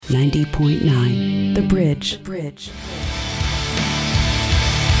90.9 The Bridge.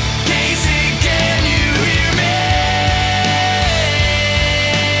 Casey, can you hear me?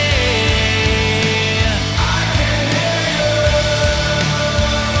 I can hear you.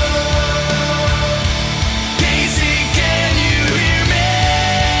 Casey, can you hear me?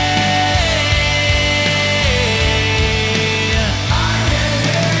 I can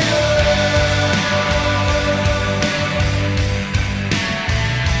hear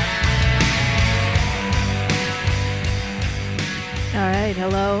All right,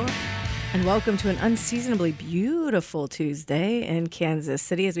 hello, and welcome to an unseasonably beautiful Tuesday in Kansas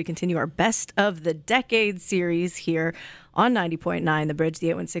City as we continue our Best of the Decade series here on 90.9 The Bridge, the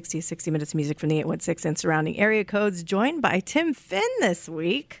 8160, 60 minutes of music from the 816 and surrounding area codes, joined by Tim Finn this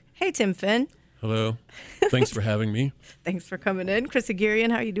week. Hey, Tim Finn. Hello. Thanks for having me. Thanks for coming in. Chris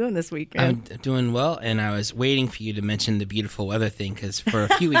Agirian, how are you doing this week, man? I'm doing well, and I was waiting for you to mention the beautiful weather thing, because for a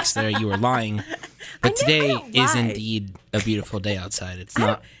few weeks there you were lying. But today is indeed a beautiful day outside.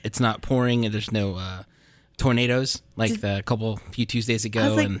 It's not pouring, and there's no tornadoes like the few Tuesdays ago. I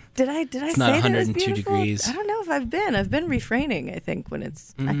was like, and did I it's say not that it was 102 beautiful? degrees. I don't know if I've been refraining, I think, when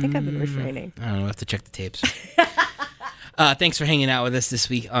it's, I think I've been refraining. I don't know, we'll have to check the tapes. Thanks for hanging out with us this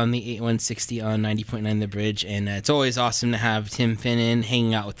week on the 8160 on 90.9 The Bridge, and it's always awesome to have Tim Finn in,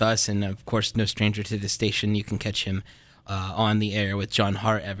 hanging out with us, and of course, no stranger to the station. You can catch him on the air with John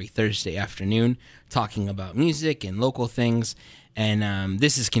Hart every Thursday afternoon, talking about music and local things, and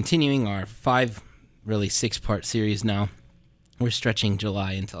this is continuing our 6-part series now. We're stretching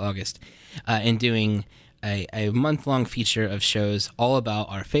July into August, and doing a month-long feature of shows all about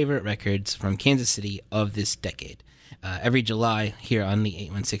our favorite records from Kansas City of this decade. Every July here on the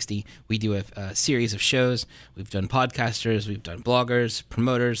 8160, we do a series of shows. We've done podcasters, we've done bloggers,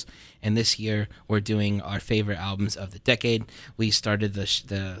 promoters, and this year we're doing our favorite albums of the decade. We started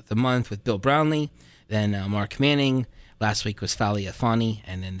the month with Bill Brownlee, then Mark Manning. Last week was Fali Afani,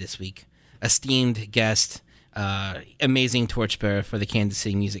 and then this week, esteemed guest, amazing torchbearer for the Kansas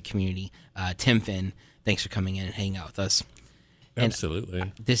City music community, Tim Finn. Thanks for coming in and hanging out with us.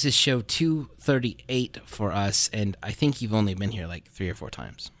 Absolutely. This is show 238 for us, and I think you've only been here like 3 or 4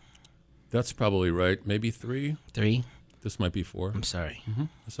 times. That's probably right. Maybe 3. 3? This might be 4. I'm sorry. Mm-hmm.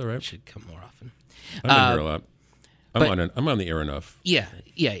 That's all right. Should come more often. I've been here a lot. I'm on the air enough. Yeah,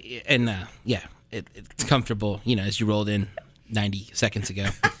 and it's comfortable. As you rolled in 90 seconds ago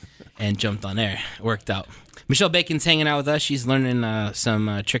and jumped on air, it worked out. Michelle Bacon's hanging out with us. She's learning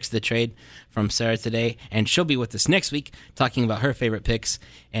some tricks of the trade from Sarah today, and she'll be with us next week talking about her favorite picks,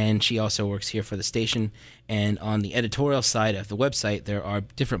 and she also works here for the station. And on the editorial side of the website, there are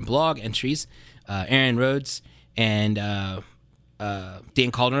different blog entries. Aaron Rhodes and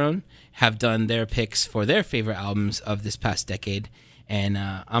Dan Calderon have done their picks for their favorite albums of this past decade, and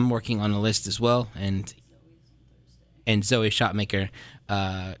I'm working on a list as well, and Zoe Shotmaker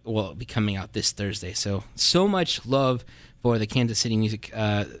will be coming out this Thursday. So much love for the Kansas City music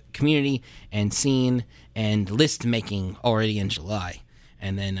community and scene and list making already in July.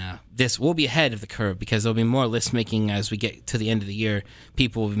 And then this will be ahead of the curve because there'll be more list making as we get to the end of the year.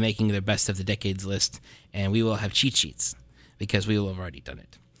 People will be making their best of the decades list, and we will have cheat sheets because we will have already done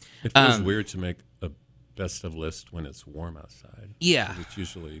it. It feels weird to make a best of list when it's warm outside. Yeah. It's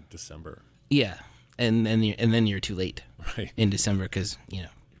usually December. Yeah. And then you're too late Right. in December because,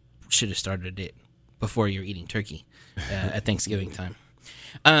 should have started it before you're eating turkey at Thanksgiving time.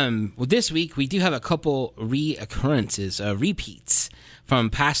 Well, this week, we do have a couple reoccurrences, repeats from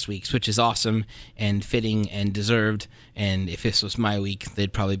past weeks, which is awesome and fitting and deserved. And if this was my week,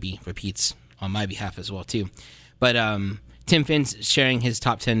 they'd probably be repeats on my behalf as well, too. But Tim Finn's sharing his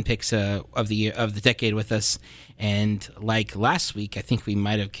top 10 picks of the decade with us. And like last week, I think we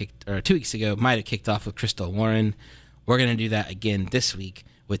might have 2 weeks ago, might have kicked off with Crystal Warren. We're going to do that again this week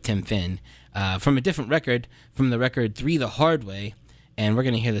with Tim Finn from a different record, from the record 3 The Hard Way. And we're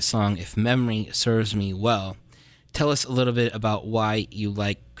going to hear the song If Memory Serves Me Well. Tell us a little bit about why you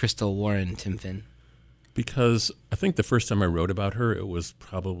like Crystal Warren, Tim Finn. Because I think the first time I wrote about her, it was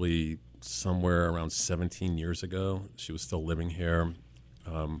probably somewhere around 17 years ago. She was still living here.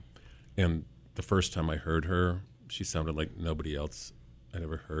 And the first time I heard her, she sounded like nobody else I'd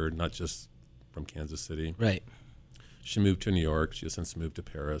ever heard, not just from Kansas City. Right. She moved to New York. She has since moved to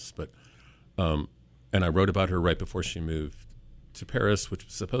Paris. But and I wrote about her right before she moved to Paris, which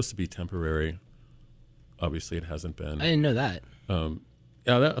was supposed to be temporary. Obviously, it hasn't been. I didn't know that.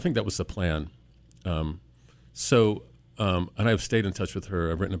 I think that was the plan. And I've stayed in touch with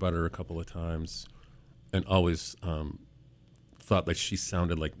her. I've written about her a couple of times, and always thought like she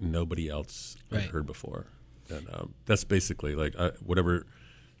sounded like nobody else I'd heard before. And that's basically like whatever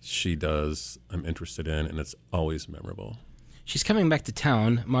she does, I'm interested in, and it's always memorable. She's coming back to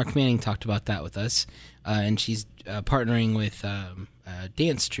town. Mark Manning talked about that with us, and she's partnering with a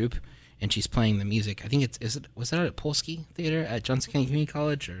dance troupe, and she's playing the music. I think was that at Polsky Theater at Johnson County Community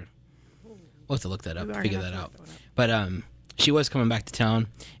College, or we'll have to look that up, figure that out. But she was coming back to town,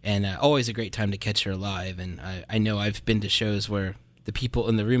 and always a great time to catch her live. And I know I've been to shows where the people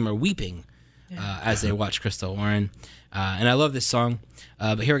in the room are weeping as they watch Crystal Warren. And I love this song,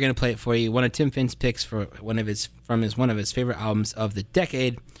 but here we're going to play it for you. One of Tim Finn's picks for one of his favorite albums of the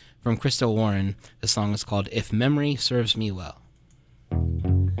decade from Crystal Warren. The song is called "If Memory Serves Me Well."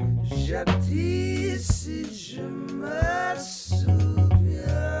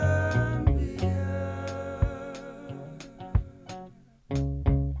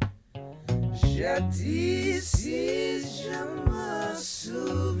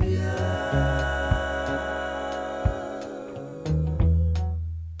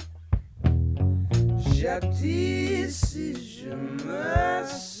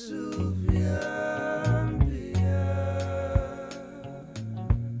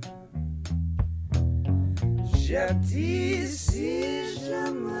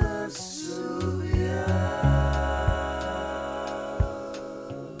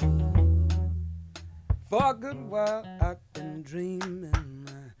 For a good while I've been dreaming.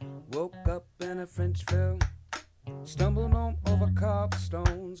 I woke up in a French film, stumbled on over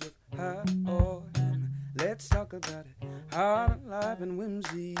cobblestones with her or him. Let's talk about it. Heart alive and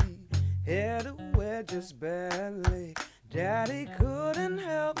whimsy, head away just barely. Daddy couldn't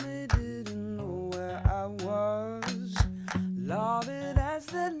help me, didn't know where I was. Lauded as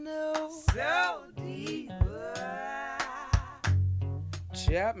the know so deep.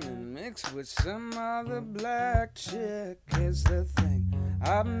 Chapman mixed with some other black chick is the thing.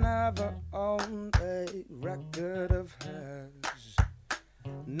 I've never owned a record of hers.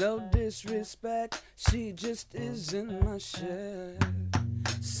 No disrespect, she just isn't my share.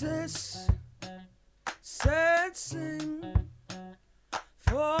 Sis said sing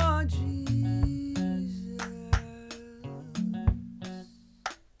for Jesus.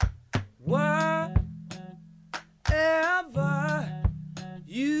 Whatever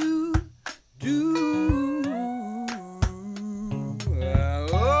you do,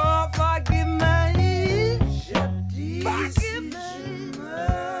 oh, forgive me, forgive me, forgive me,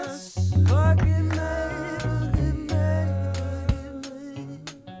 forgive me,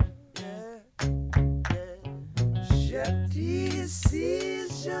 yeah, je dis si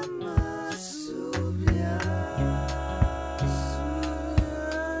je me souviens.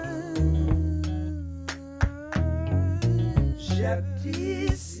 Je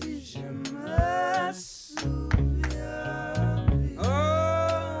dis si je me souviens.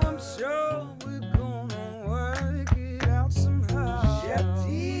 Oh, I'm sure we're gonna work it out somehow. Je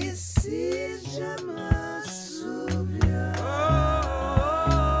dis si je me souviens.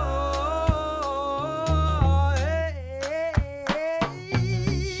 Oh, hey, hey, hey.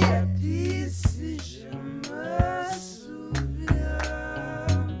 Je dis si je me souviens.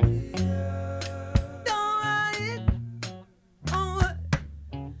 Don't write it.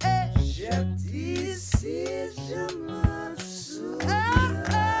 Je dis si je me souviens.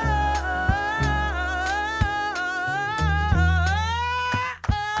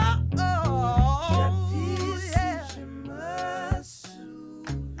 Je dis si je me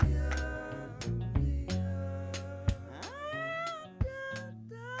souviens.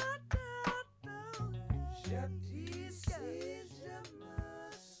 Je dis si je me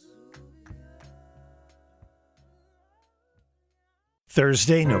souviens.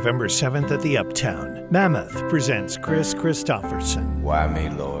 Thursday, November 7th at the Uptown, Mammoth presents Chris Christopherson. Why me,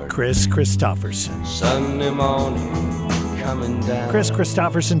 Lord? Chris Christopherson. Sunday morning, coming down. Chris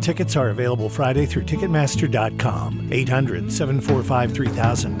Christopherson tickets are available Friday through Ticketmaster.com,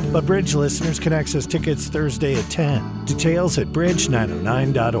 800-745-3000. But Bridge listeners can access tickets Thursday at 10. Details at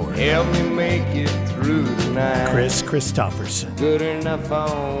bridge909.org. Help me make it through the night. Chris Christopherson. Good enough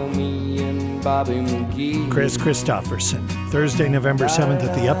for me and Bobby McGee. Chris Christopherson, Thursday, November 7th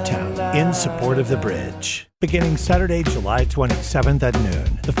at the Uptown, in support of the Bridge. Beginning Saturday, July 27th at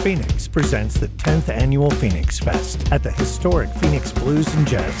noon, the Phoenix presents the 10th Annual Phoenix Fest at the historic Phoenix Blues and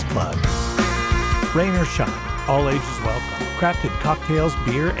Jazz Club. Rain or shine, all ages welcome. Crafted cocktails,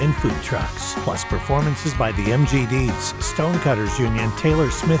 beer, and food trucks, plus performances by the MGDs, Stonecutters Union, Taylor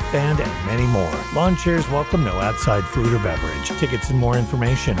Smith Band, and many more. Lawn chairs welcome, no outside food or beverage. Tickets and more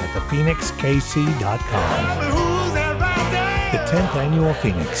information at thephoenixkc.com. The 10th Annual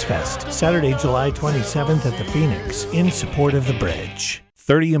Phoenix Fest, Saturday, July 27th at the Phoenix, in support of the Bridge.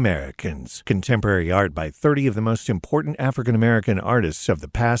 30 Americans, contemporary art by 30 of the most important African American artists of the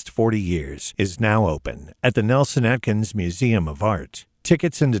past 40 years, is now open at the Nelson Atkins Museum of Art.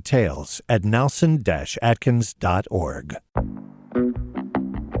 Tickets and details at nelson-atkins.org.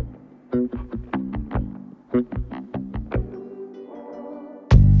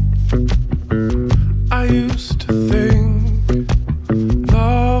 I used to think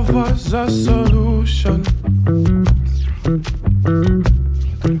love was a solution.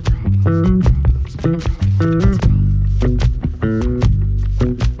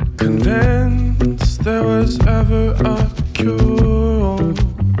 Convinced there was ever a cure.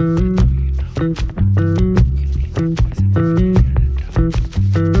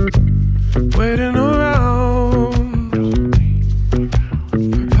 Waiting around,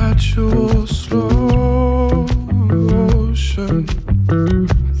 perpetual slow motion.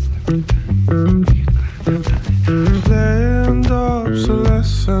 Planned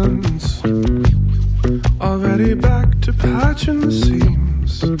obsolescence, already back to patching the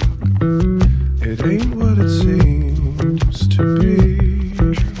seams. It ain't what it seems to be.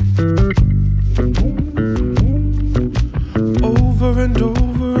 Over and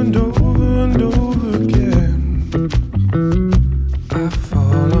over and over and over again, I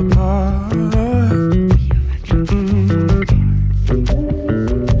fall apart.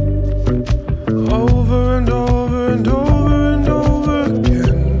 Over and over and over and over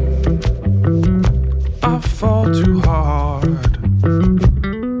again, I fall too hard.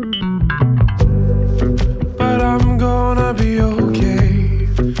 But I'm gonna be okay,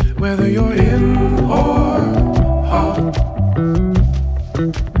 whether you're in or out.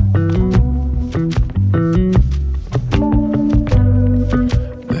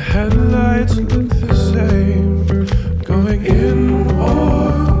 The headlights look the same, going in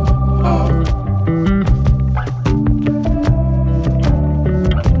or out.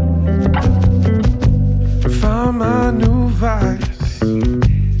 Found my new vice,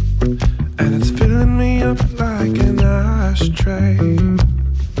 and it's filling me up like an ashtray.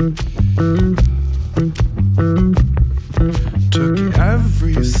 Took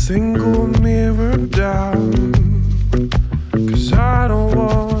every single mirror down, 'cause I don't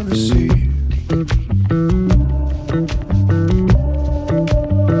wanna see.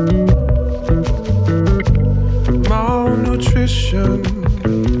 Malnutrition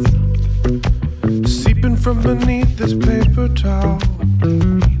seeping from beneath this paper towel.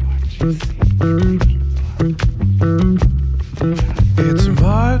 It's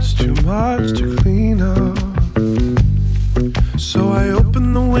much too much to clean up, so I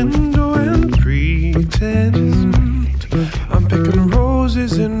open the window and pretend I'm picking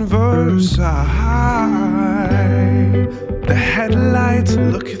roses in Versailles. The headlights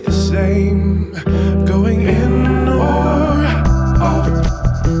look the same, going in or out.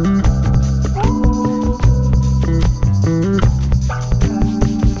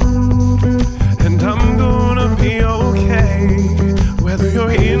 And I'm gonna be okay, whether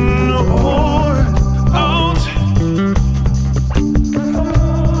you're in or out.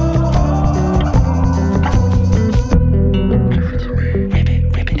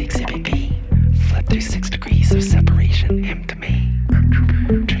 Ribbit, exhibit B. Flip through 6 degrees of separation, him to me.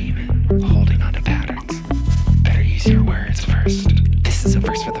 Dreaming, holding on to patterns. Better use your words first. This is a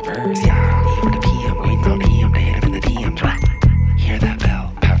verse for the verse, yeah. AM to PM, waiting on PM to hit him in the DM. Hear that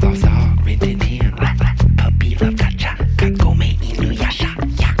bell, Pavlov's dog, rin tin tin. Puppy love gotcha, got go me inu yasha.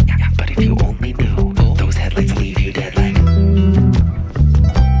 Yeah, yeah, but if you only knew, those headlights leave you dead like.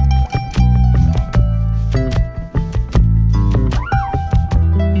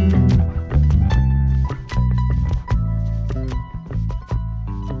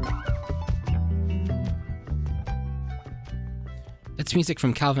 That's music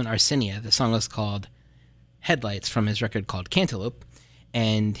from Calvin Arsenia. The song was called Headlights from his record called Cantaloupe.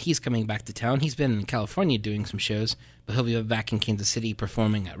 And he's coming back to town. He's been in California doing some shows, but he'll be back in Kansas City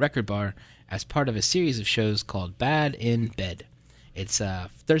performing at Record Bar as part of a series of shows called Bad in Bed. It's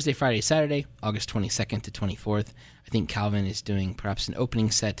Thursday, Friday, Saturday, August 22nd to 24th. I think Calvin is doing perhaps an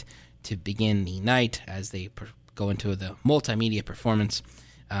opening set to begin the night as they go into the multimedia performance.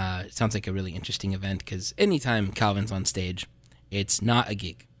 It sounds like a really interesting event because anytime Calvin's on stage, it's not a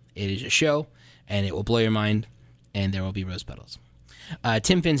gig. It is a show, and it will blow your mind, and there will be rose petals.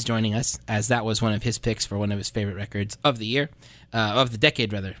 Tim Finn's joining us, as that was one of his picks for one of his favorite records of the year, of the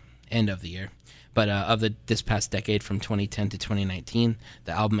decade rather, end of the year. But of this past decade from 2010 to 2019,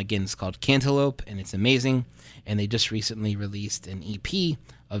 the album again is called Cantaloupe, and it's amazing. And they just recently released an EP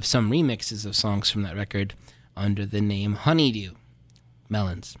of some remixes of songs from that record under the name Honeydew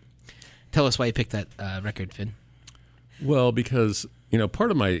Melons. Tell us why you picked that record, Finn. Well, because,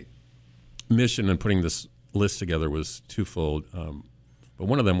 part of my mission in putting this list together was twofold. But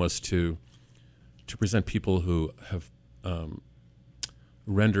one of them was to present people who have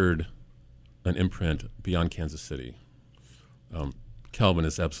rendered an imprint beyond Kansas City. Calvin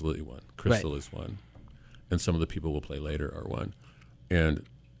is absolutely one. Crystal is one. And some of the people we'll play later are one. And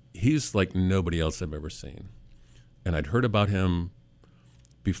he's like nobody else I've ever seen. And I'd heard about him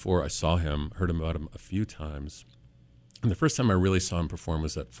before I saw him, heard about him a few times. And the first time I really saw him perform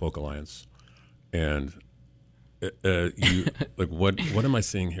was at Folk Alliance. And you like, what am I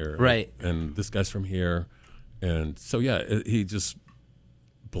seeing here? Right. And this guy's from here. And so, he just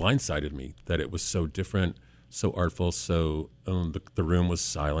blindsided me that it was so different, so artful, so the room was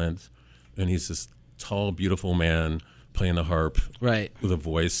silent. And he's this tall, beautiful man playing the harp with a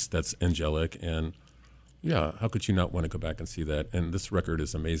voice that's angelic. And, how could you not want to go back and see that? And this record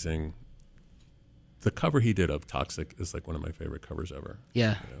is amazing. The cover he did of Toxic is like one of my favorite covers ever.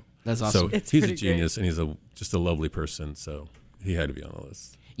 Yeah, that's awesome. So he's a genius, and he's just a lovely person, so he had to be on the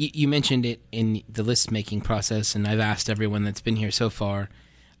list. You mentioned it in the list-making process, and I've asked everyone that's been here so far,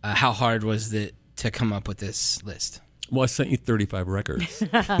 how hard was it to come up with this list? Well, I sent you 35 records.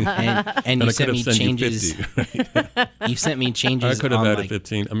 and you sent me changes. You 50. You sent me changes. I could have on added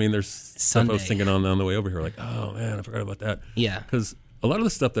 15. I mean, there's stuff I was thinking on the way over here, like, oh, man, I forgot about that. Yeah. Because a lot of the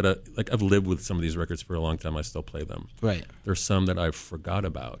stuff that I've lived with some of these records for a long time. I still play them. Right. There's some that I forgot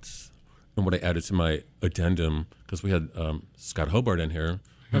about, and what I added to my addendum, because we had Scott Hobart in here.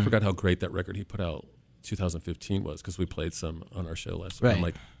 I forgot how great that record he put out 2015 was, because we played some on our show last week. Right. I'm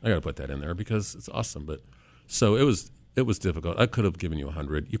like, I got to put that in there because it's awesome. But so it was difficult. I could have given you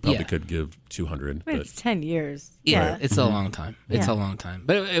 100. You probably could give 200. But it's 10 years. Yeah, it's a long time. It's a long time.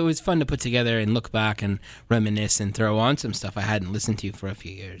 But it was fun to put together and look back and reminisce and throw on some stuff I hadn't listened to for a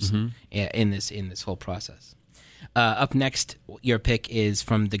few years in this whole process. Up next, your pick is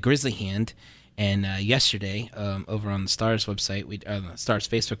from the Grizzly Hand. And yesterday, over on the Stars website, the Stars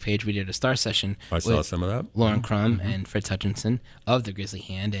Facebook page, we did a Star session. I saw some of that. Lauren Crum and Fritz Hutchinson of the Grizzly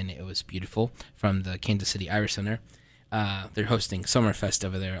Hand, and it was beautiful, from the Kansas City Irish Center. They're hosting Summerfest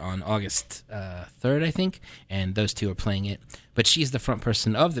over there on August 3rd, I think, and those two are playing it. But she's the front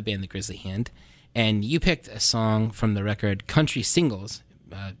person of the band The Grizzly Hand, and you picked a song from the record Country Singles,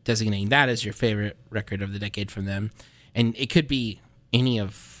 designating that as your favorite record of the decade from them. And it could be any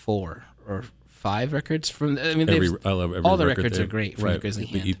of 4 or 5 records from. I mean, I love every all the record records are great from the Grizzly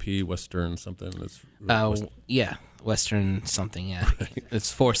Hand. The EP, Western something. Western something. Yeah,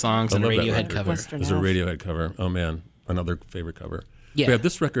 it's 4 songs and a Radiohead cover. There's a Radiohead cover. Oh man, another favorite cover. Yeah,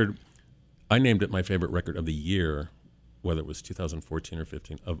 this record, I named it my favorite record of the year, whether it was 2014 or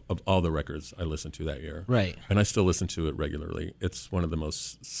 15. Of all the records I listened to that year, right? And I still listen to it regularly. It's one of the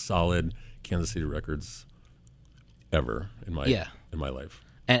most solid Kansas City records ever in my life.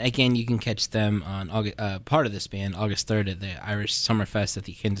 And again, you can catch them on part of this band August 3rd at the Irish Summerfest at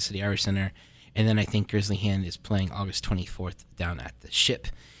the Kansas City Irish Center. And then I think Grizzly Hand is playing August 24th down at the Ship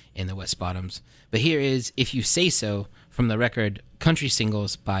in the West Bottoms. But here is If You Say So from the record Country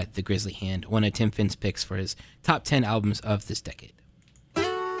Singles by the Grizzly Hand, one of Tim Finn's picks for his top 10 albums of this decade.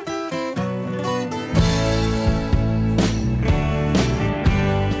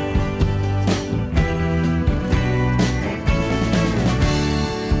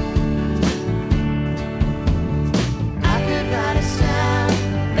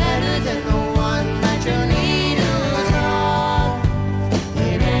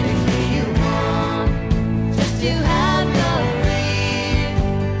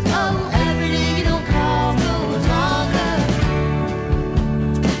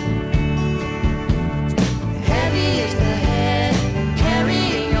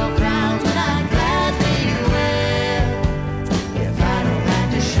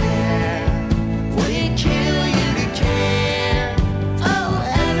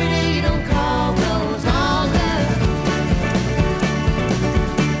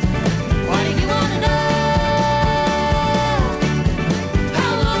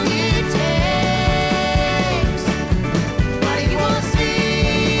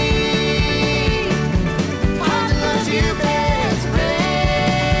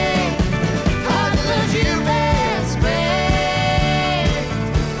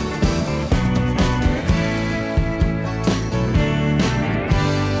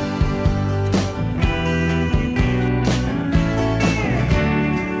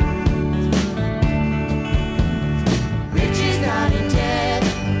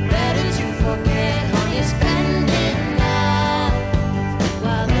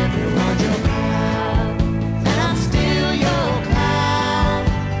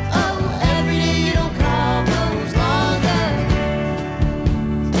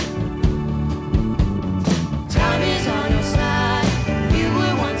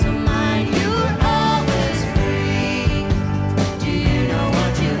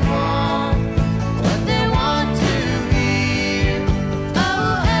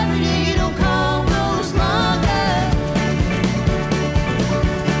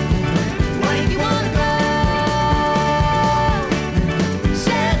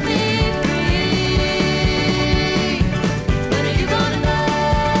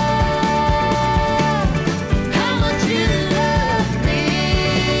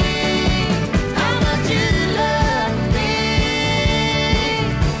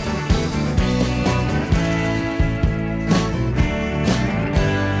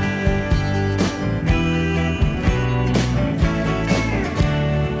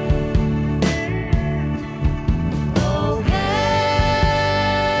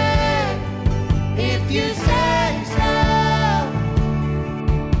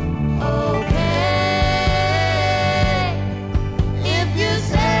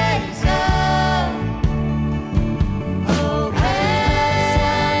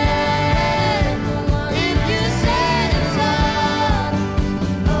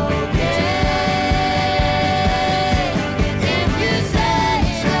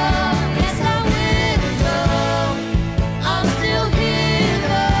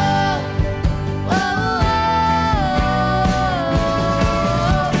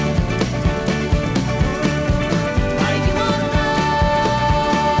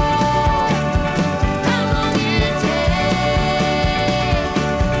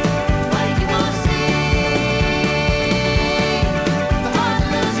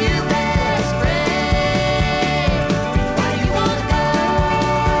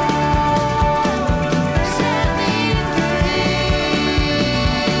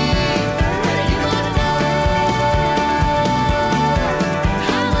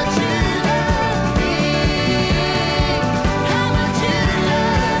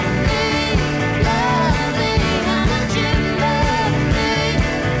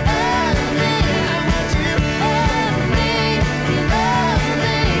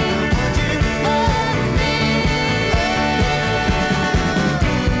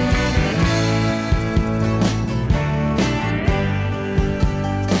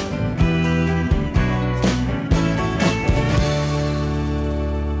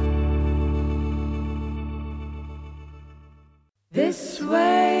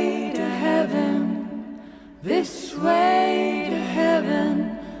 way to heaven, this way to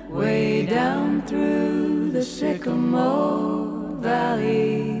heaven, way down through the Sycamore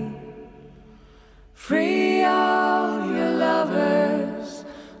Valley. Free all your lovers,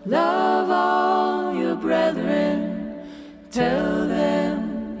 love all your brethren, tell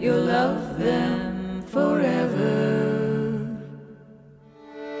them you love them forever.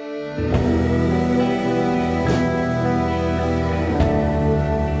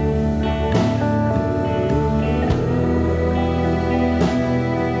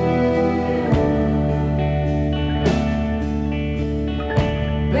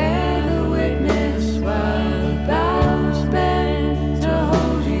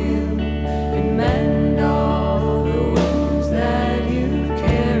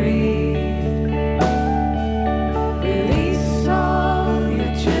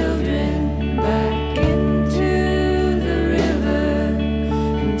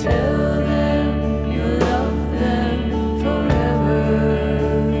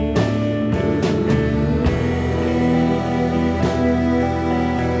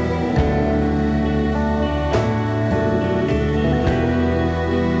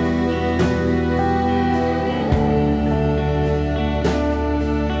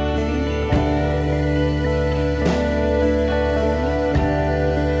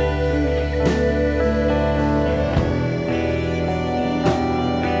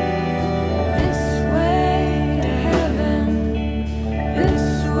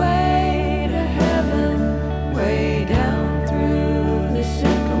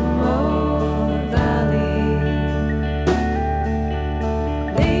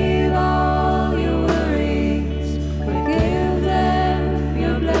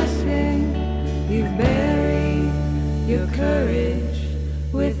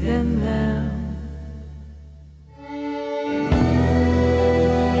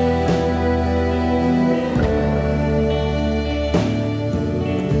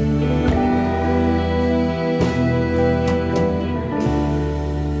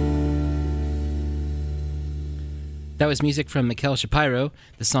 That was music from Mikkel Shapiro.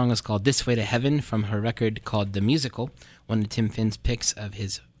 The song is called This Way to Heaven from her record called The Musical, one of Tim Finn's picks of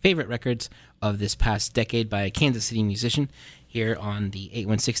his favorite records of this past decade by a Kansas City musician. Here on the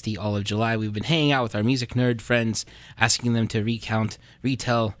 8160 all of July, we've been hanging out with our music nerd friends, asking them to recount,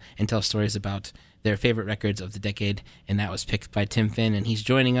 retell, and tell stories about their favorite records of the decade, and that was picked by Tim Finn, and he's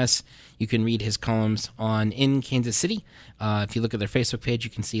joining us. You can read his columns on In Kansas City. If you look at their Facebook page,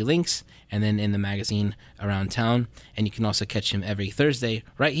 you can see links, and then in the magazine Around Town, and you can also catch him every Thursday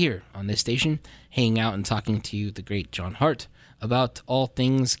right here on this station, hanging out and talking to the great John Hart about all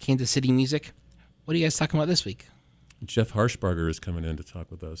things Kansas City music. What are you guys talking about this week? Jeff Harshbarger is coming in to talk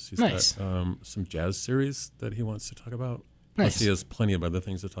with us. He's Nice. got some jazz series that he wants to talk about. Nice. Plus he has plenty of other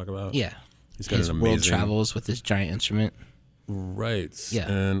things to talk about. Yeah. He's got his an amazing world travels with his giant instrument. Right.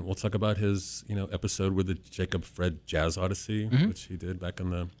 Yeah. And we'll talk about his, episode with the Jacob Fred Jazz Odyssey, which he did back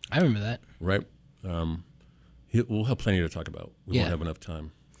in the... I remember that. Right. We'll have plenty to talk about. We won't have enough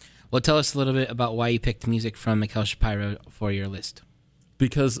time. Well, tell us a little bit about why you picked music from Mikkel Shapiro for your list.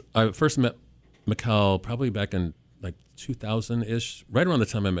 Because I first met Mikkel probably back in like 2000-ish, right around the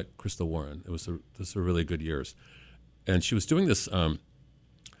time I met Crystal Warren. Those were really good years. And she was doing this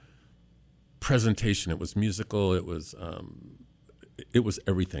presentation. It was musical. It was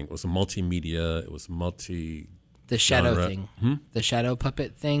everything. It was a multimedia. It was multi... The shadow genre. thing. The shadow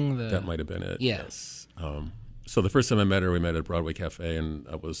puppet thing. That might have been it. Yeah. Yes. So the first time I met her, we met at Broadway Cafe, and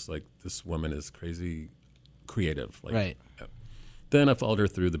I was like, this woman is crazy creative. Like, Right. Then I followed her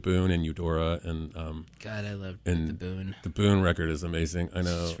through The Boone and Eudora. And, God, I love and The Boone. The Boone record is amazing. I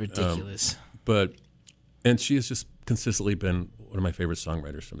know. It's ridiculous. And she has just consistently been one of my favorite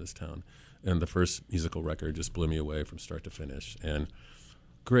songwriters from this town. And the first musical record just blew me away from start to finish. And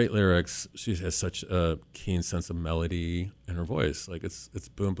great lyrics. She has such a keen sense of melody in her voice. Like it's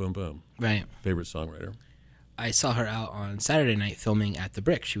boom, boom, boom. Right. Favorite songwriter. I saw her out on Saturday night filming at the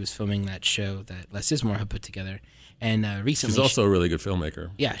Brick. She was filming that show that Les Ismore had put together. And recently... She's also a really good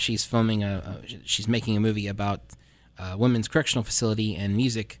filmmaker. Yeah, she's filming she's making a movie about women's correctional facility and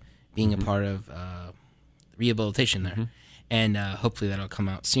music being a part of rehabilitation there. And hopefully that'll come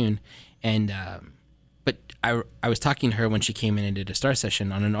out soon. And but I was talking to her when she came in and did a star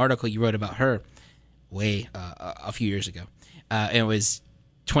session on an article you wrote about her a few years ago. And it was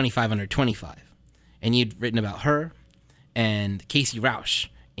 25 under 25. And you'd written about her and Casey Rausch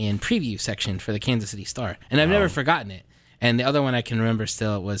in preview section for the Kansas City Star. And I've never forgotten it. And the other one I can remember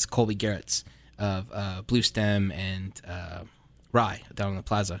still was Colby Garrett's of Blue Stem and Rye down on the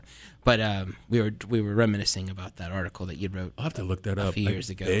plaza. But we were reminiscing about that article that you wrote. I'll have to look that up. A few years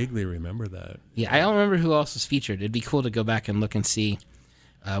ago. I vaguely remember that. Yeah, I don't remember who else was featured. It'd be cool to go back and look and see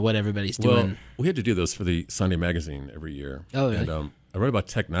what everybody's doing. Well, we had to do those for the Sunday magazine every year. Oh, really? And I wrote about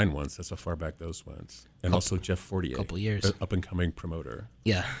Tech Nine once. That's how far back those went. And also Jeff Fortier. Couple years. Up and coming promoter.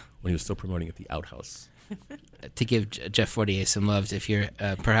 Yeah. When he was still promoting at the Outhouse. To give Jeff Fortier some love, if you're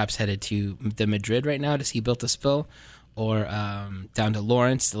perhaps headed to the Madrid right now to see Built to Spill, or down to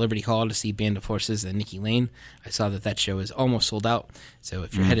Lawrence, the Liberty Hall, to see Band of Horses and Nikki Lane. I saw that show is almost sold out. So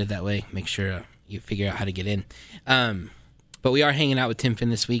if you're headed that way, make sure you figure out how to get in. But we are hanging out with Tim Finn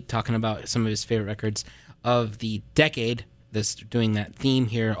this week, talking about some of his favorite records of the decade. That's doing that theme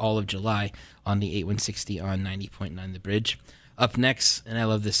here all of July on the 8160 on 90.9 The Bridge. Up next, and I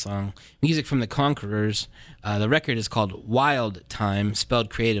love this song, music from the Conquerors. The record is called Wild Time, spelled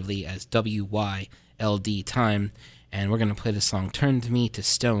creatively as WYLD Time. And we're going to play the song Turn Me to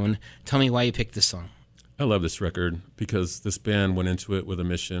Stone. Tell me why you picked this song. I love this record because this band went into it with a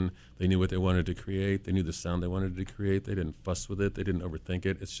mission. They knew what they wanted to create. They knew the sound they wanted to create. They didn't fuss with it. They didn't overthink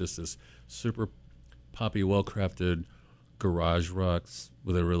it. It's just this super poppy, well-crafted garage rocks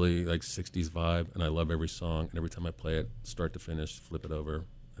with a really 60s vibe. And I love every song. And every time I play it, start to finish, flip it over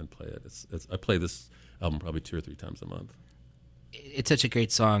and play it. I play this album probably 2 or 3 times a month. It's such a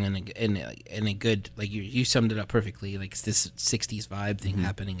great song and a good, you summed it up perfectly, it's this 60s vibe thing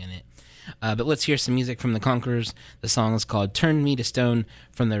happening in it. But let's hear some music from the Conquerors. The song is called Turn Me to Stone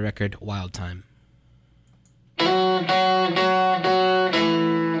from their record Wild Time.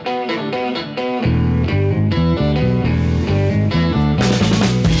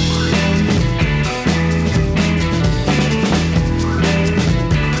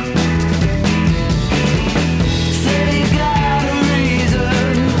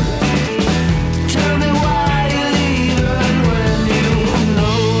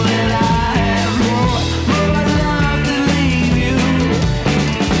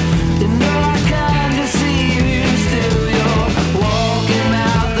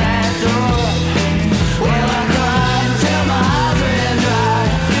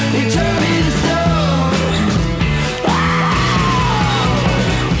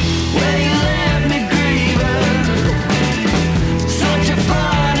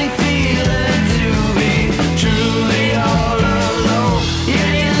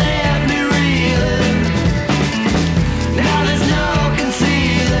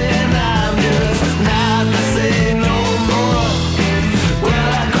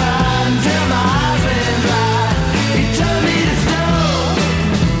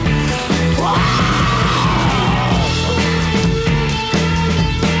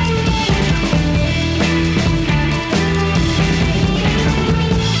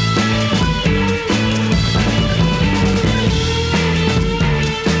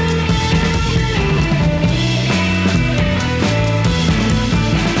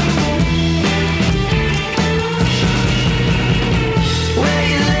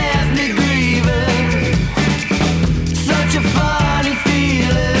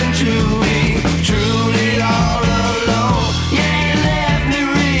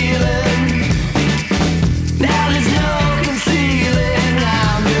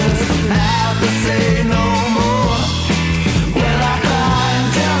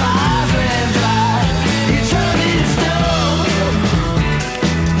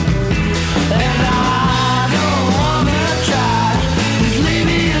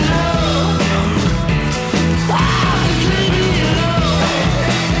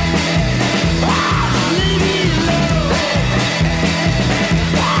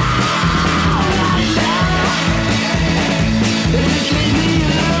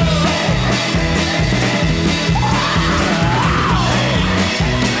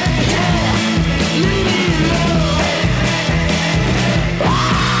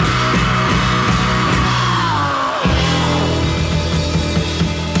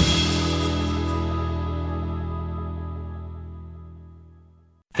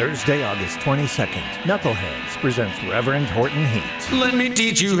 Thursday, August 22nd, Knuckleheads presents Reverend Horton Heat. Let me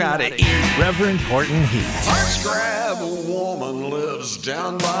teach you how to eat. Reverend Horton Heat. Scrab woman lives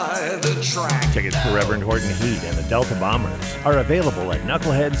down by the track. Tickets for Reverend Horton Heat and the Delta Bombers are available at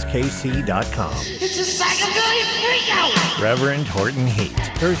knuckleheadskc.com. It's a psychobilly freakout! Reverend Horton Heat.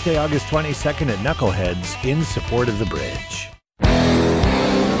 Thursday, August 22nd at Knuckleheads in support of the Bridge.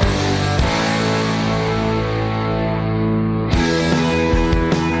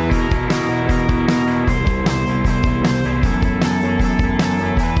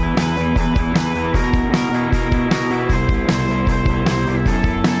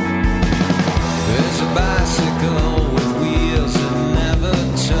 There's a bicycle with wheels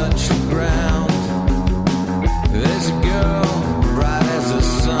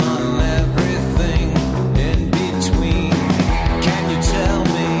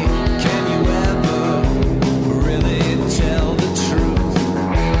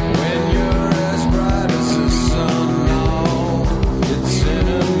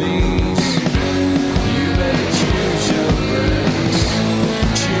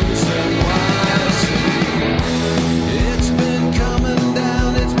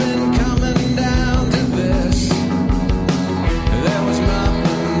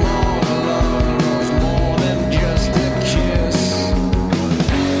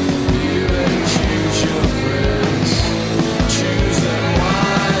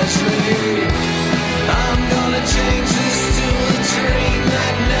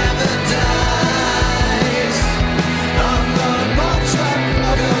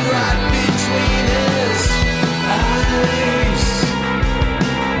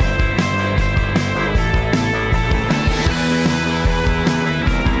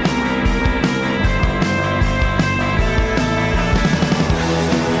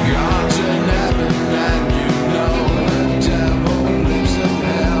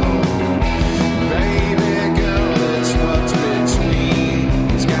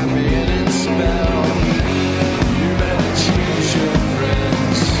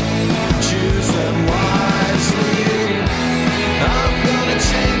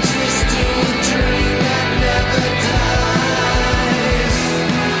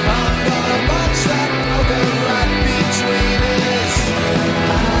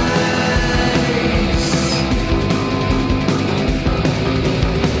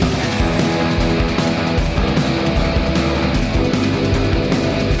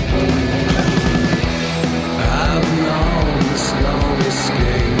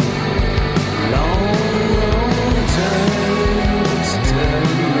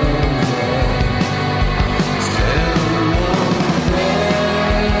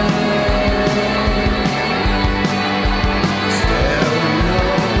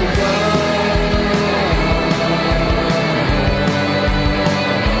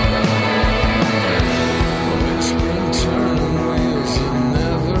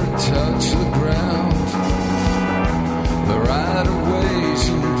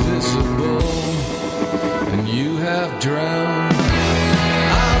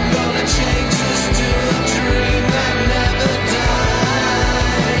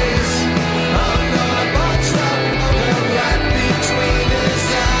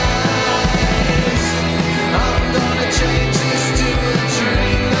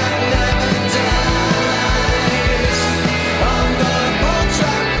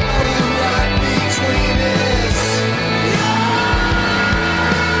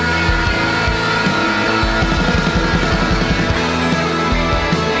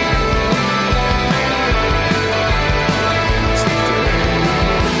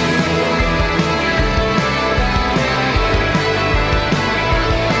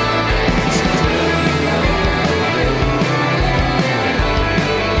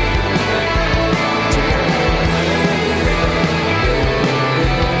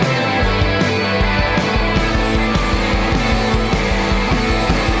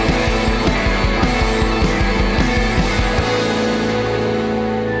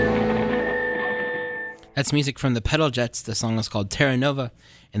That's music from the Pedal Jets. The song is called Terra Nova,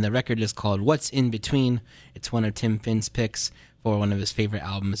 and the record is called What's in Between. It's one of Tim Finn's picks for one of his favorite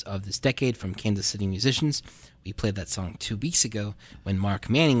albums of this decade from Kansas City musicians. We played that song 2 weeks ago when Mark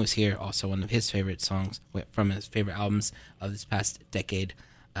Manning was here, also one of his favorite songs from his favorite albums of this past decade.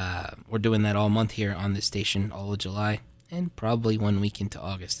 We're doing that all month here on this station, all of July, and probably 1 week into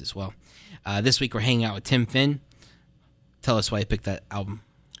August as well. This week we're hanging out with Tim Finn. Tell us why you picked that album.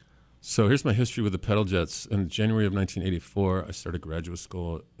 So here's my history with the Pedal Jets. In January of 1984, I started graduate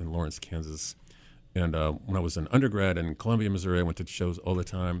school in Lawrence, Kansas. And when I was an undergrad in Columbia, Missouri, I went to shows all the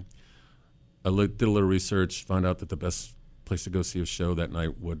time. I did a little research, found out that the best place to go see a show that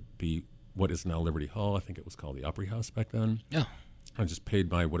night would be what is now Liberty Hall. I think it was called the Opry House back then. Yeah. I just paid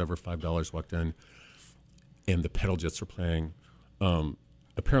my whatever $5, walked in, and the Pedal Jets were playing.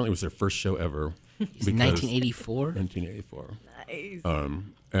 Apparently, it was their first show ever. 1984? 1984. Nice.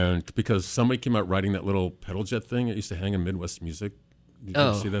 And because somebody came out riding that little pedal jet thing that used to hang in Midwest Music. Did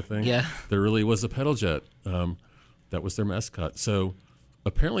you see that thing? Yeah. There really was a pedal jet. That was their mascot. So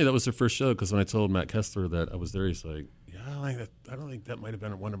apparently that was their first show, because when I told Matt Kessler that I was there, he's like, yeah, I don't think that might have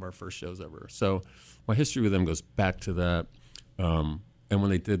been one of our first shows ever. So my history with them goes back to that. And when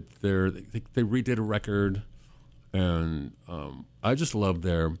they did they redid a record, and I just love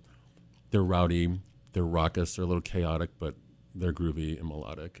they're rowdy, they're raucous, they're a little chaotic, but they're groovy and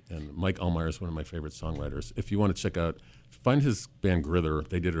melodic. And Mike Allmeyer is one of my favorite songwriters. If you want to check out, find his band Grither.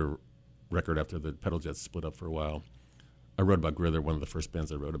 They did a record after the Pedal Jets split up for a while. I wrote about Grither, one of the first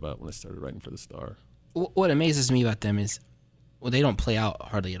bands I wrote about when I started writing for The Star. What amazes me about them is, well, they don't play out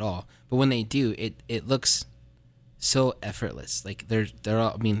hardly at all. But when they do, it looks so effortless. Like they're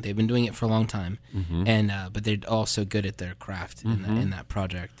all, I mean, they've been doing it for a long time, and but they're all so good at their craft in that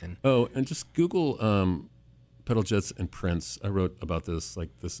project. And and just Google Pedal Jets and Prince. I wrote about this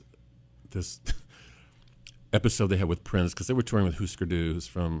episode they had with Prince, because they were touring with Husker Du, who's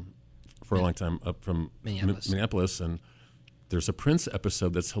for a long time up from Minneapolis, and there's a Prince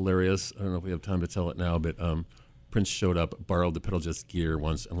episode that's hilarious. I don't know if we have time to tell it now, but Prince showed up, borrowed the Pedal Jets gear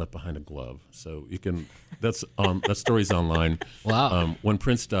once, and left behind a glove. So you can that story's online. Wow. When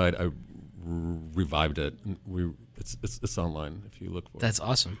Prince died, I revived it. It's online if you look for it. That's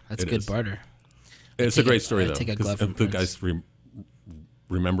awesome. That's good barter. It's a great story, though. Take a glove from the Prince. guys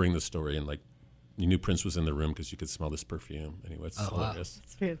remembering the story, and like you knew Prince was in the room because you could smell this perfume. Anyway, it's hilarious.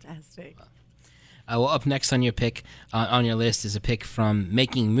 It's fantastic. Well, up next on your pick, on your list, is a pick from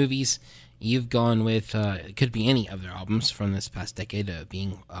Making Movies. You've gone with, it could be any of their albums from this past decade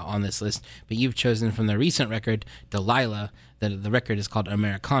being on this list, but you've chosen from their recent record, Delilah. The record is called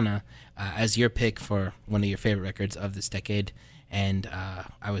Americana, as your pick for one of your favorite records of this decade. And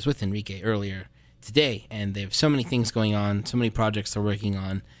I was with Enrique earlier today, and they have so many things going on, so many projects they're working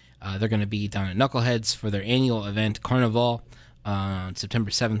on. They're going to be down at Knuckleheads for their annual event, Carnival, on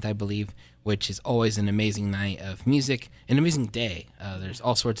September 7th, I believe, which is always an amazing night of music, an amazing day. There's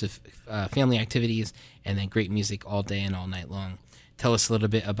all sorts of family activities, and then great music all day and all night long. Tell us a little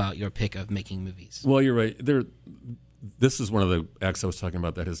bit about your pick of Making Movies. Well, you're right. This is one of the acts I was talking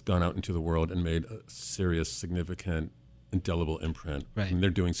about that has gone out into the world and made a serious, significant, indelible imprint. Right. And they're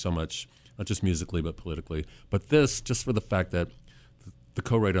doing so much, not just musically, but politically. But this, just for the fact that the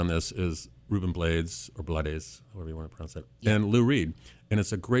co-writer on this is Ruben Blades, or Blades, however you want to pronounce that, and Lou Reed. And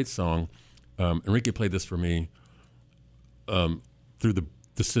it's a great song. Enrique played this for me through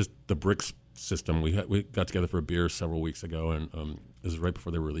the Bricks system. We got together for a beer several weeks ago, and it was right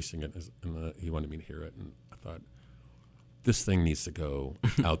before they were releasing it, and he wanted me to hear it. And I thought, this thing needs to go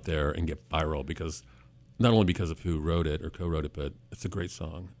out there and get viral, because not only because of who wrote it or co-wrote it, but it's a great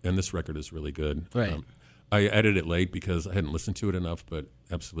song. And this record is really good. Right. I edited it late because I hadn't listened to it enough, but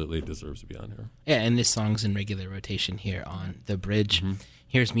absolutely it deserves to be on here. Yeah, and this song's in regular rotation here on The Bridge.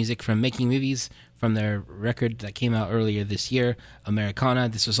 Here's music from Making Movies from their record that came out earlier this year, Americana.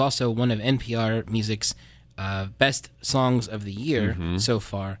 This was also one of NPR Music's best songs of the year so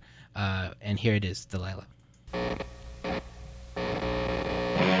far. And here it is, Delilah.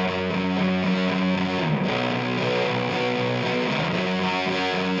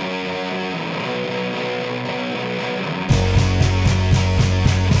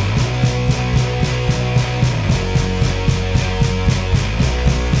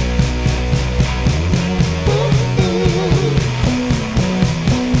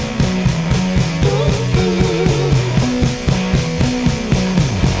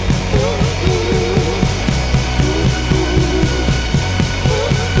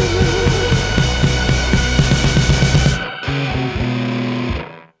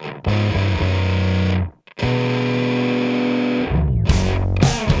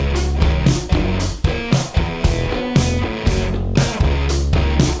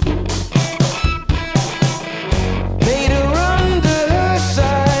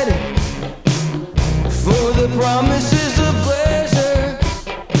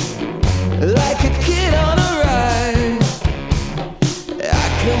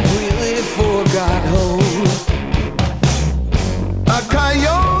 completely forgot home. A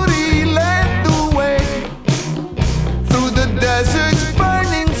coyote led the way through the desert's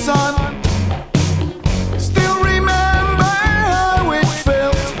burning sun. Still remember how it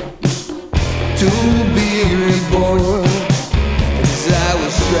felt To be reborn, as I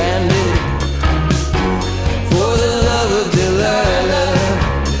was stranded for the love of Delilah,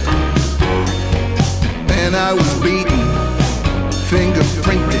 and I was beaten,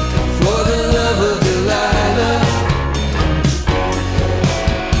 fingerprinted for the love of Delilah.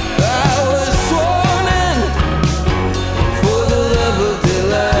 I was sworn in for the love of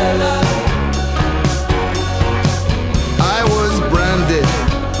Delilah. I was branded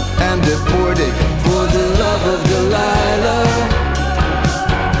and deported for the love of Delilah.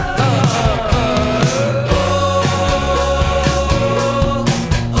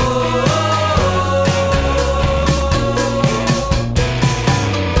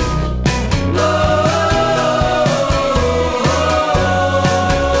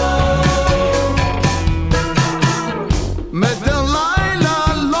 Met Delilah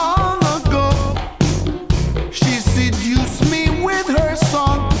long ago. She seduced me with her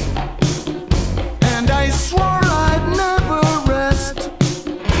song, and I swore I'd never rest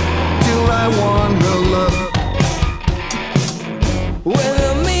till I won her love. When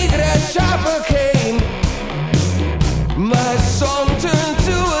the migra chopper came, my song turned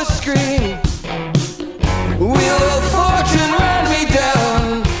to a scream. Wheel of fortune ran me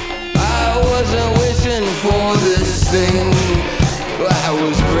down. I wasn't wishing for this thing. I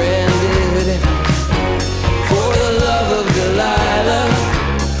was branded for the love of Delilah.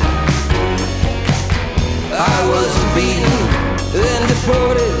 I was beaten, then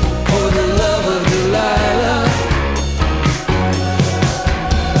deported for the love of Delilah.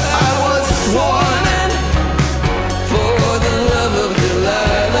 I was sworn in for the love of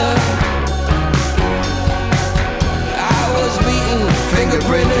Delilah. I was beaten,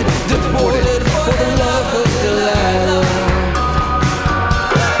 fingerprinted, deported for the love of Delilah.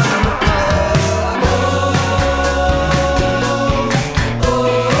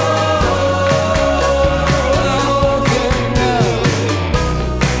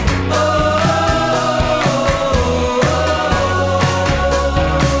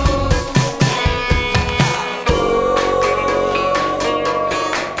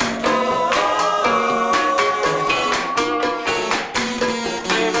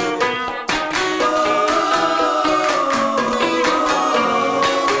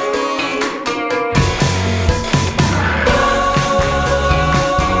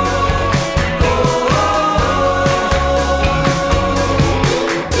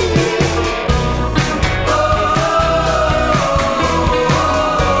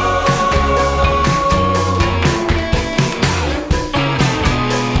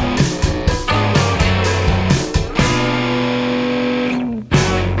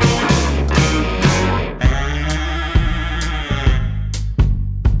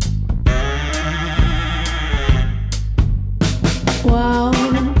 Whoa,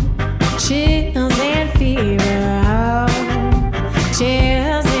 chills and fever, oh.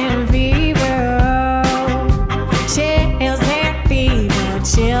 Chills and fever, oh. Chills and fever,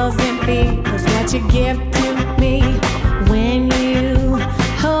 chills and fever is what you give to me when you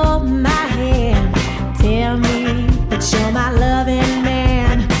hold my hand. Tell me that you're my loving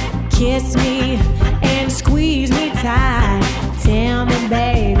man. Kiss me and squeeze me tight. Tell me,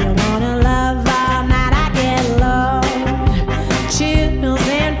 baby, you wanna love all night. I get low. Chills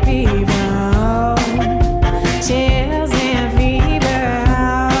and fever, oh. Chills and fever,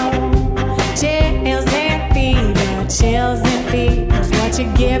 oh. Chills and fever, chills and fever is what you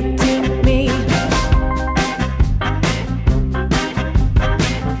give to me.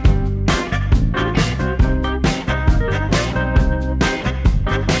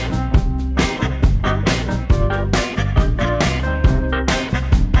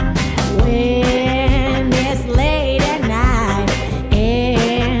 When it's late at night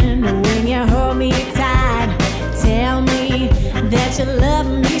and when you hold me tight, tell me that you love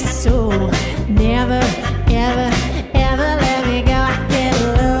me so. Never, ever, ever let me go. I get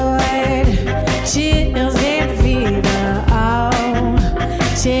lowered. Chills and fever, oh.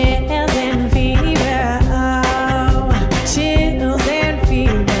 Chills and fever, oh. Chills and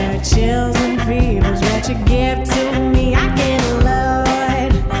fever, chills and fever is what you give to me. I get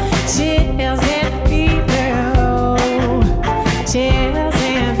lowered. Chills and fever, oh. Chills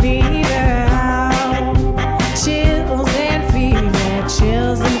and fever, oh. Chills and fever,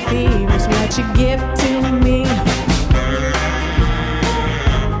 chills and fever is what you give to me.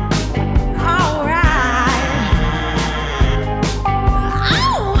 Alright.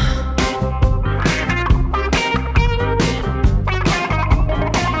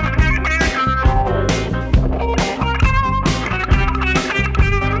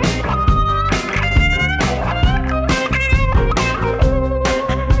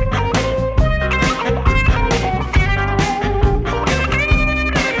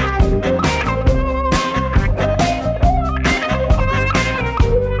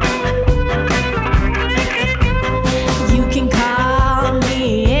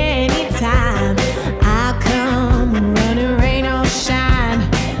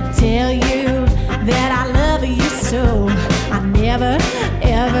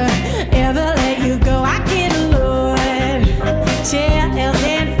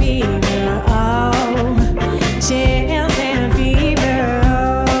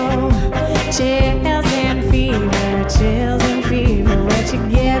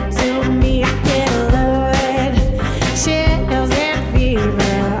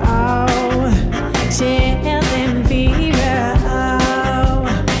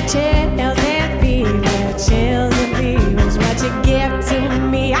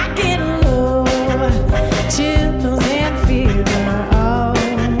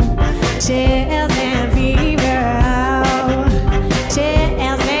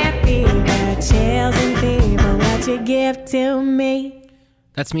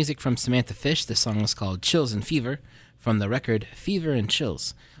 That's music from Samantha Fish. The song is called Chills and Fever from the record Fever and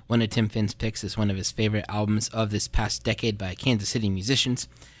Chills. One of Tim Finn's picks is one of his favorite albums of this past decade by Kansas City musicians.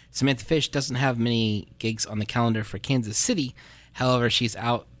 Samantha Fish doesn't have many gigs on the calendar for Kansas City. However, she's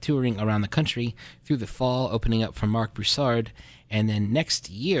out touring around the country through the fall, opening up for Mark Broussard. And then next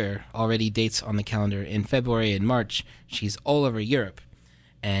year, already dates on the calendar in February and March, she's all over Europe.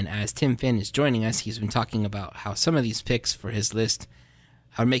 And as Tim Finn is joining us, he's been talking about how some of these picks for his list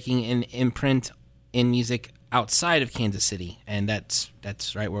are making an imprint in music outside of Kansas City. And that's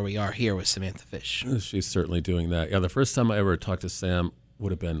right where we are here with Samantha Fish. She's certainly doing that. Yeah, the first time I ever talked to Sam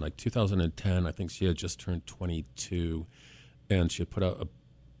would have been like 2010. I think she had just turned 22, and she had put out a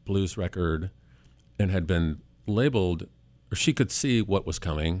blues record and had been labeled, or she could see what was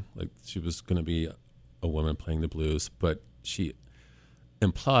coming, like she was going to be a woman playing the blues, but she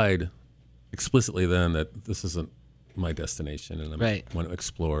implied explicitly then that this isn't my destination, and I want to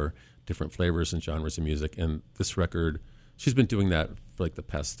explore different flavors and genres of music. And this record, she's been doing that for like the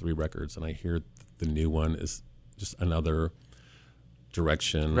past 3 records, and I hear the new one is just another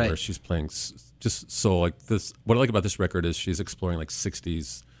direction where she's playing just soul. Like this, what I like about this record is she's exploring like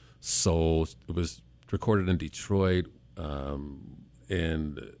 60s soul. It was recorded in Detroit,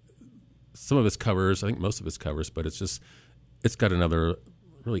 and some of it's covers, I think most of it's covers, but it's got another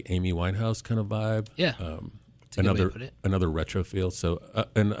really Amy Winehouse kind of vibe. Yeah. Another retro feel. So,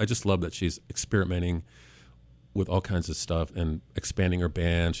 and I just love that she's experimenting with all kinds of stuff and expanding her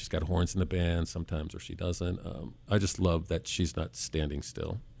band. She's got horns in the band sometimes, or she doesn't. I just love that she's not standing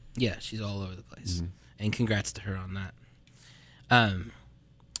still. Yeah, she's all over the place. And congrats to her on that.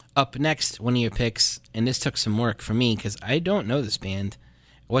 Up next, one of your picks, and this took some work for me because I don't know this band.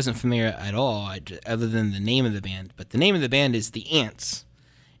 I wasn't familiar at all, other than the name of the band. But the name of the band is The Ants.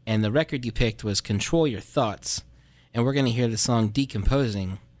 And the record you picked was Control Your Thoughts. And we're going to hear the song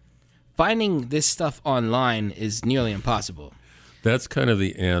Decomposing. Finding this stuff online is nearly impossible. That's kind of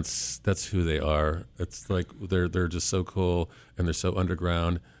the Ants. That's who they are. It's like they're just so cool, and they're so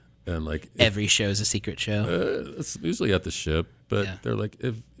underground. And like every show is a secret show. It's usually at the ship, but they're like,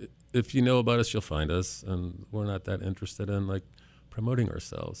 if you know about us, you'll find us. And we're not that interested in like promoting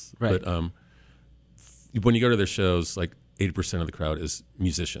ourselves. Right. But when you go to their shows, like 80% of the crowd is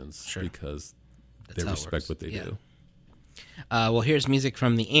musicians because they respect what they do. Well, here's music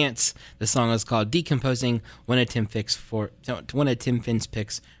from The Ants. The song is called Decomposing, one of Tim Finn's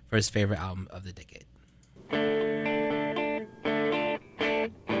picks for his favorite album of the decade.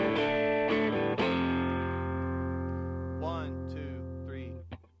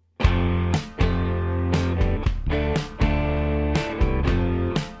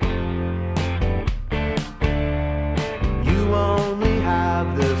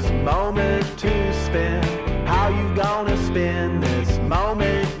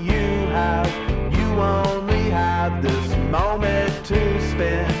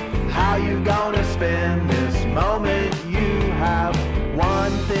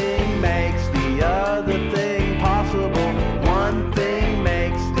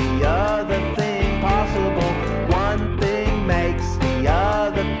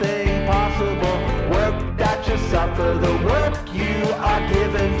 For the work you are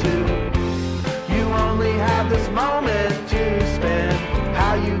given to, you only have this moment to spend.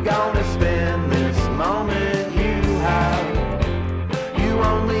 How you gonna spend this moment you have? You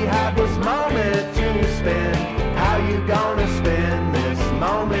only have this moment to spend. How you gonna spend this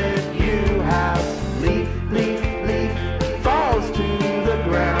moment you have? Leaf, leaf, leaf falls to the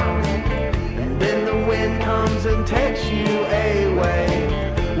ground, and then the wind comes and takes you away.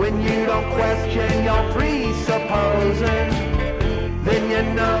 When you don't question your presupposing, then you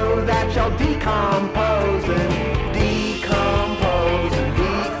know that you're decomposing, decomposing,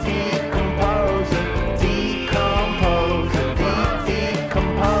 decomposing, decomposing,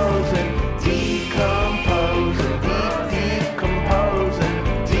 decomposing, decomposing, decomposing,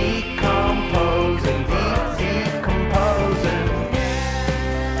 decomposing, decomposing.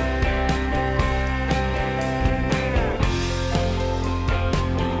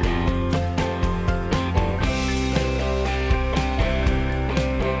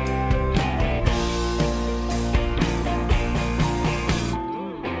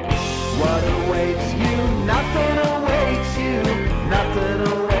 What awaits you? Nothing awaits you. Nothing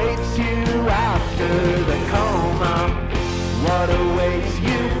awaits you after the coma. What awaits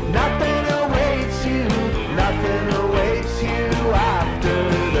you? Nothing awaits you. Nothing awaits you after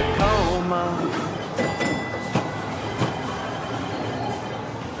the coma.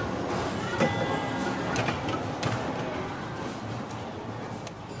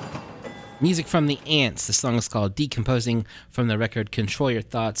 Music from the Ants. The song is called Decomposing from the record Control Your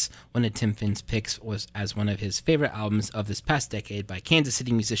Thoughts, one of Tim Finn's picks was as one of his favorite albums of this past decade by Kansas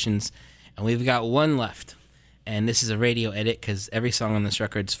City musicians. And we've got one left. And this is a radio edit because every song on this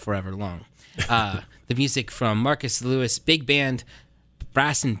record's forever long. The music from Marcus Lewis Big Band,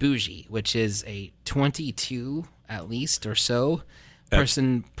 Brass and Bougie, which is a 22 at least or so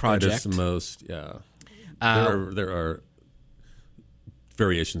person project. That is the most, yeah. There are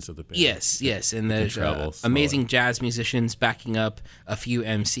variations of the band. Yes, and there's amazing jazz musicians backing up a few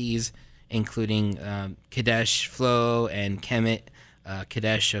MCs, including Kadesh Flow and Kemet.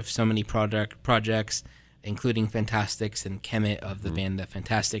 Kadesh of so many projects, including Fantastics, and Kemet of the band The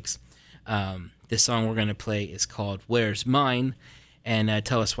Fantastics. This song we're going to play is called Where's Mine, and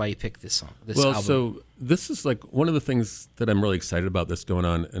tell us why you picked this song, this album. So this is like one of the things that I'm really excited about this going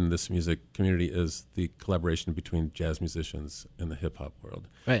on in this music community is the collaboration between jazz musicians and the hip-hop world.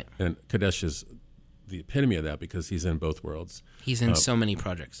 Right. And Kadesh is the epitome of that because he's in both worlds. He's in so many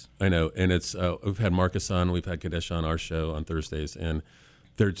projects. I know, and it's we've had Marcus on, we've had Kadesh on our show on Thursdays, and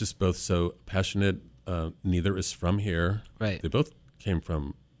they're just both so passionate. Neither is from here. Right. They both came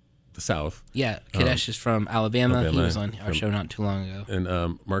from the South. Yeah, Kadesh is from Alabama. He was on our show not too long ago.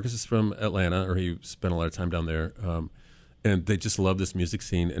 And Marcus is from Atlanta, or he spent a lot of time down there. And they just love this music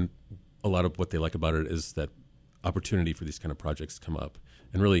scene, and a lot of what they like about it is that opportunity for these kind of projects come up.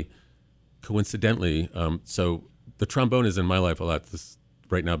 And really, coincidentally, so the trombone is in my life a lot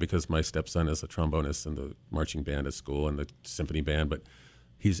right now because my stepson is a trombonist in the marching band at school and the symphony band, but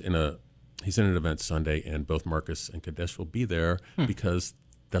he's in an event Sunday, and both Marcus and Kadesh will be there because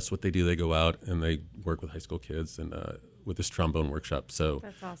that's what they do. They go out and they work with high school kids and with this trombone workshop. So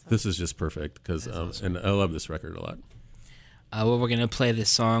That's awesome. This is just perfect because and I love this record a lot. Well, we're going to play this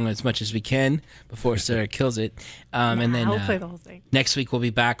song as much as we can before Sarah kills it. And then I'll play the whole thing. Next week we'll be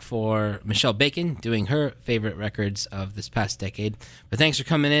back for Michelle Bacon doing her favorite records of this past decade. But thanks for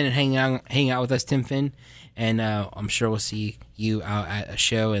coming in and hanging out with us, Tim Finn. And I'm sure we'll see you out at a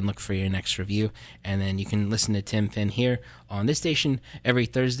show and look for your next review. And then you can listen to Tim Finn here on this station every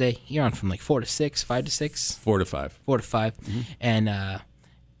Thursday. You're on from like 4 to 6, 5 to 6? 4 to 5. 4 to 5. Mm-hmm. And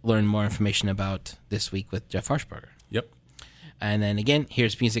learn more information about this week with Jeff Harshbarger. Yep. And then again,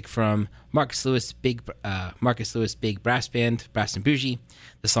 here's music from Marcus Lewis Big Brass Band, Brass and Bougie.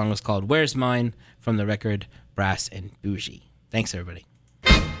 The song was called Where's Mine from the record Brass and Bougie. Thanks, everybody.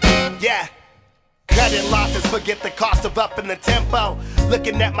 Yeah. Cutting losses, forget the cost of upping the tempo.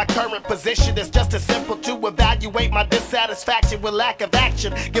 Looking at my current position, it's just as simple to evaluate my dissatisfaction with lack of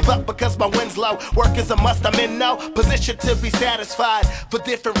action. Give up because my wind's low. Work is a must, I'm in no position to be satisfied. For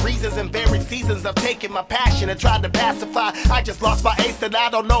different reasons and varied seasons, I've taken my passion and tried to pacify. I just lost my ace and I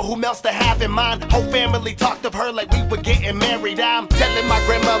don't know who else to have in mind. Whole family talked of her like we were getting married. I'm telling my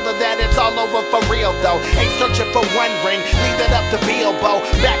grandmother that it's all over for real though. Ain't searching for one ring, leave it up to Bilbo.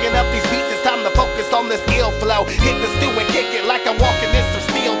 Backing up these beats, it's time to focus on this ill flow. Hit the stew and kick it like I'm walking in some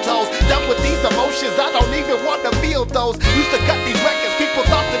steel toes. Done with these emotions, I don't even want to feel those. Used to cut these records, people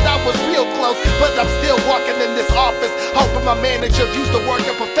thought that I was real close. But I'm still walking in this office, hoping my manager views the work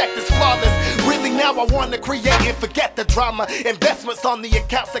and perfect is flawless. Really now I want to create and forget the drama. Investments on the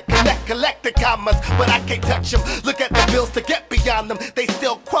accounts that collect the commas. But I can't touch them, look at the bills to get beyond them. They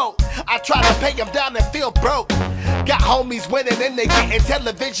still quote, I try to pay them down and feel broke. Got homies winning and they getting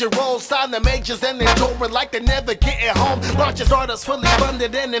television roles. Sign the majors and they touring like they never getting home. Launches artists fully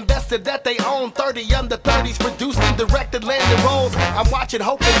funded and invested that they own. 30 under 30s produced and directed landing roles. I'm watching,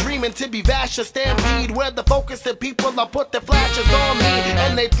 hoping, dreaming to be Vash or Stampede, where the focus of people are put their flashes on me.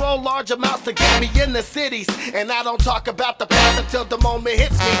 And they throw large amounts to get me in the cities. And I don't talk about the past until the moment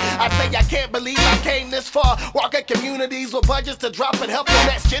hits me. I say I can't believe I came this far. Walking communities with budgets to drop and help the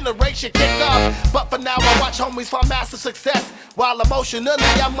next generation kick off. But for now I watch homies find massive success, while emotionally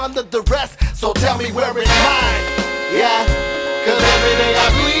I'm under duress. So tell me where is mine, yeah. Cause every day I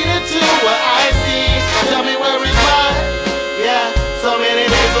bleed into what I see. Tell me where is mine, yeah. So many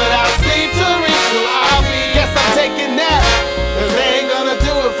days without sleep to reach who I'll be. Guess I'm taking that, cause they ain't gonna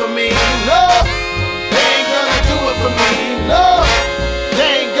do it for me, no. They ain't gonna do it for me, no.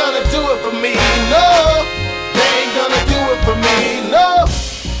 They ain't gonna do it for me, no. They ain't gonna do it for me, no.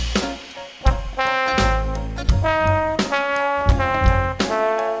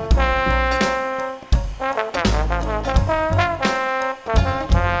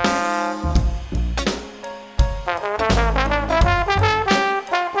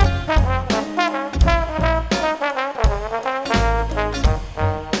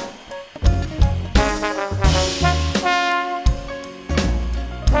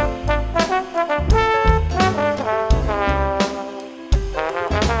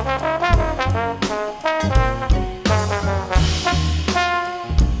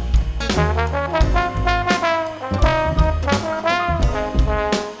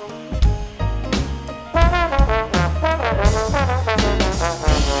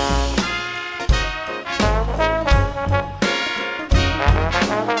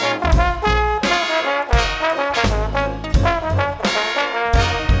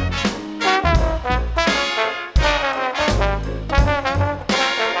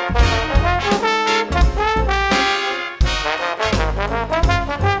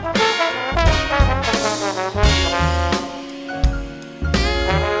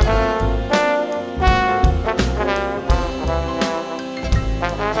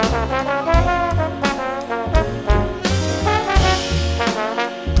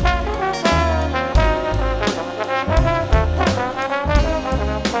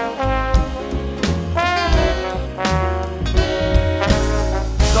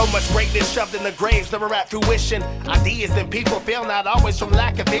 carved in the graves, never at fruition. Ideas and people fail not always from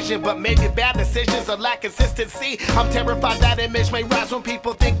lack of vision, but maybe bad decisions or lack consistency. I'm terrified that image may rise when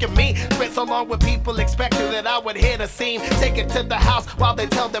people think of me. Spent so long with people expecting that I would hit a scene. Take it to the house while they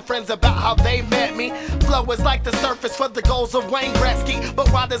tell their friends about how they met me. Flow is like the surface for the goals of Wayne Gretzky. But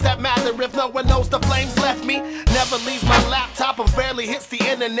why does that matter if no one knows the flames left me? Never leaves my laptop or barely hits the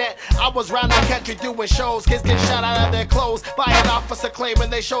internet. I was round the country doing shows. Kids get shot out of their clothes by an officer claiming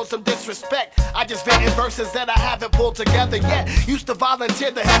they showed some disrespect. I just written verses that I haven't pulled together yet. Used to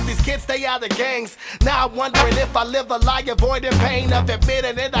volunteer to help these kids stay out of gangs. Now I'm wondering if I live a lie, avoiding pain of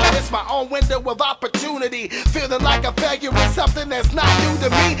admitting it. I miss my own window of opportunity. Feeling like a failure is something that's not new to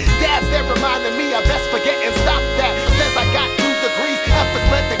me. Dad's there reminding me I best forget and stop that. Says I got 2 degrees, efforts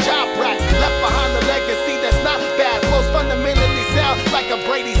led to job racks. Left behind a legacy that's not bad. Flows fundamentally sound like a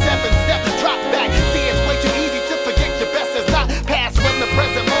Brady 7-step drop back. See, it's way too easy to forget your best is not past when the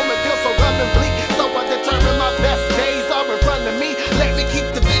present moment feels so run and bleak. So I determine my best days are in front of me. Let me keep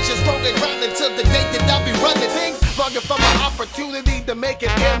the vision strong and ground until the day that I'll be running things. Longing for my opportunity to make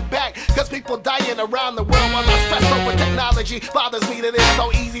an impact. Cause people dying around the world while I stress over technology. Bothers me that it's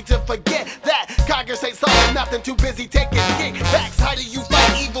so easy to forget that Congress ain't solving nothing, too busy taking kickbacks. How do you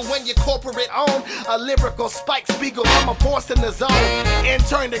fight evil when you're corporate owned? A lyrical Spike Spiegel, I'm a force in the zone.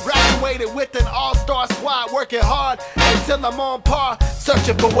 Intern and graduated with an all-star squad. Working hard until I'm on par.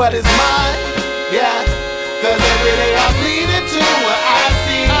 Searching for what is mine, yeah. Cause every day I'm bleeding to what I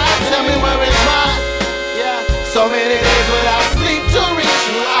see. Tell me where is mine, yeah. So many days without sleep to reach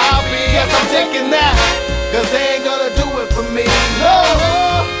you, I'll be. Yes, I'm taking that, cause they ain't